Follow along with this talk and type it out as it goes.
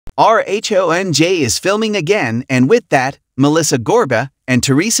RHONJ is filming again, and with that, Melissa Gorga and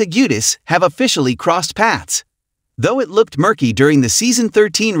Teresa Giudice have officially crossed paths. Though it looked murky during the Season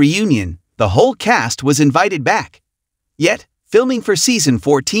 13 reunion, the whole cast was invited back. Yet, filming for Season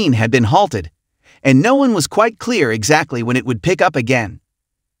 14 had been halted, and no one was quite clear exactly when it would pick up again.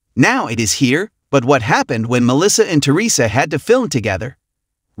 Now it is here, but what happened when Melissa and Teresa had to film together?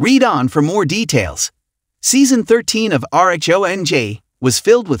 Read on for more details. Season 13 of RHONJ was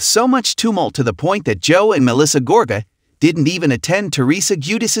filled with so much tumult to the point that Joe and Melissa Gorga didn't even attend Teresa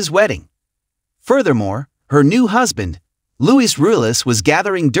Giudice's wedding. Furthermore, her new husband, Luis Ruiz, was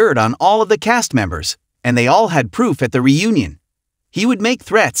gathering dirt on all of the cast members, and they all had proof at the reunion. He would make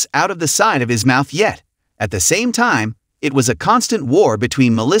threats out of the side of his mouth, yet, at the same time, it was a constant war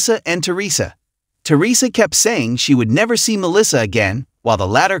between Melissa and Teresa. Teresa kept saying she would never see Melissa again, while the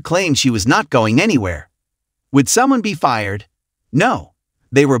latter claimed she was not going anywhere. Would someone be fired? No.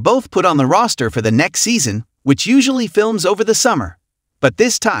 They were both put on the roster for the next season, which usually films over the summer. But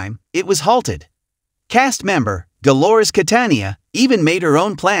this time, it was halted. Cast member Dolores Catania even made her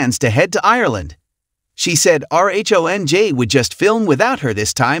own plans to head to Ireland. She said RHONJ would just film without her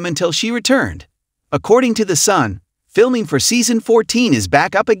this time until she returned. According to The Sun, filming for Season 14 is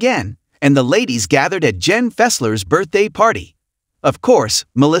back up again, and the ladies gathered at Jen Fessler's birthday party. Of course,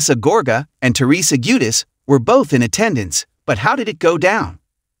 Melissa Gorga and Teresa Giudice were both in attendance, but how did it go down?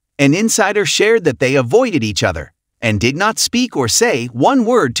 An insider shared that they avoided each other and did not speak or say one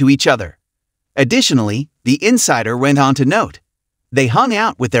word to each other. Additionally, the insider went on to note, they hung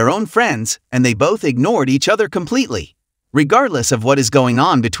out with their own friends and they both ignored each other completely. Regardless of what is going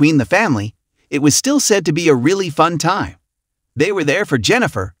on between the family, it was still said to be a really fun time. They were there for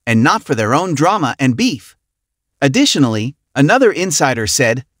Jennifer and not for their own drama and beef. Additionally, another insider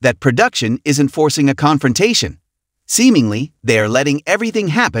said that production isn't forcing a confrontation. Seemingly, they are letting everything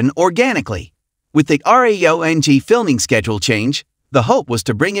happen organically. With the RHONJ filming schedule change, the hope was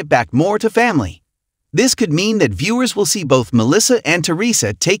to bring it back more to family. This could mean that viewers will see both Melissa and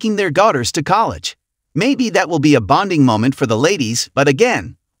Teresa taking their daughters to college. Maybe that will be a bonding moment for the ladies, but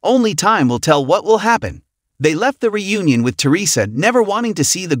again, only time will tell what will happen. They left the reunion with Teresa never wanting to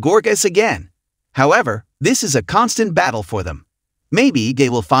see the Gorgas again. However, this is a constant battle for them. Maybe they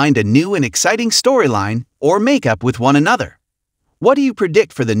will find a new and exciting storyline or make up with one another. What do you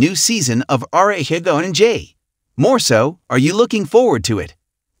predict for the new season of RHONJ? More so, are you looking forward to it?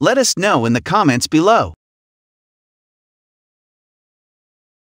 Let us know in the comments below.